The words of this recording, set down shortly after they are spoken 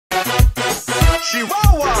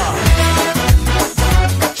Chihuahua.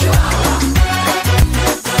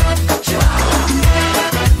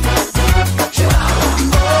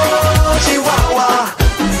 Oh, Chihuahua.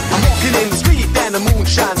 I'm walking in the street and the moon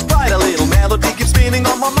shines bright. A little melody keeps spinning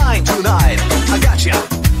on my mind tonight. I gotcha.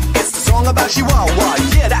 It's the song about Chihuahua.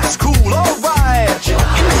 Yeah, that's cool, alright. It's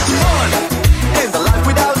fun. And the life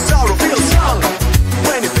without sorrow feels young.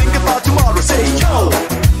 When you think about tomorrow, say yo.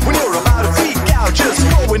 When you're about to freak out, just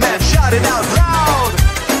go in and shout it out loud.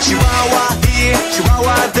 Chihuahua here,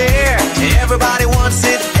 Chihuahua there. Everybody wants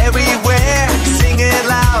it everywhere. Sing it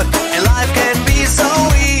loud, and life can be so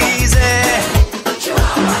easy.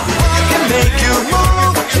 What can make you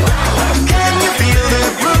move? Can you feel the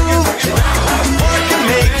groove? What can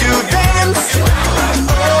make you dance?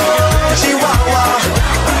 Oh, Chihuahua.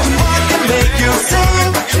 What can make you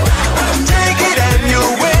sing? Take it and you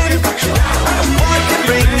win. What can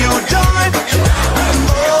bring you joy?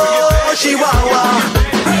 Oh, Chihuahua.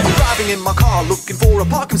 Driving in my car, looking for a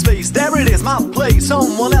parking space. There it is, my place.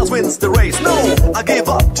 Someone else wins the race. No, I give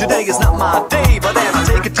up. Today is not my day. But then I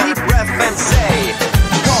take a deep breath and say,